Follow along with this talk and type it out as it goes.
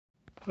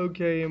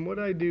Okay, and what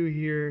I do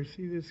here,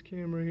 see this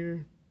camera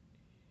here?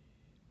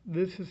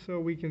 This is so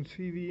we can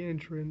see the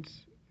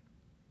entrance.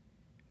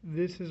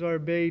 This is our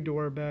bay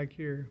door back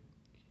here.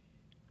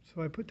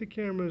 So I put the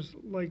cameras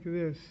like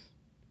this.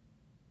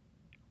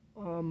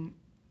 And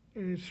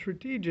it's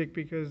strategic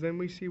because then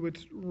we see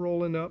what's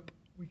rolling up.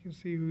 We can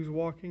see who's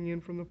walking in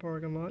from the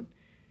parking lot.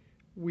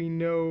 We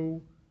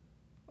know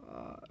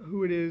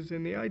who it is,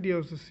 and the idea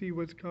is to see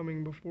what's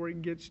coming before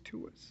it gets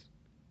to us.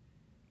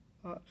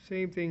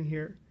 Same thing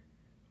here.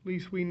 At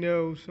least we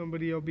know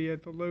somebody will be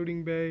at the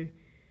loading bay.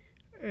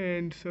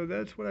 And so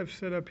that's what I've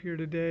set up here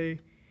today.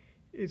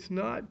 It's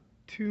not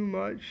too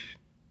much.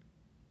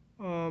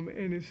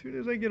 And as soon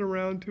as I get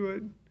around to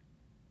it,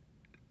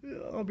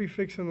 I'll be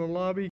fixing the lobby.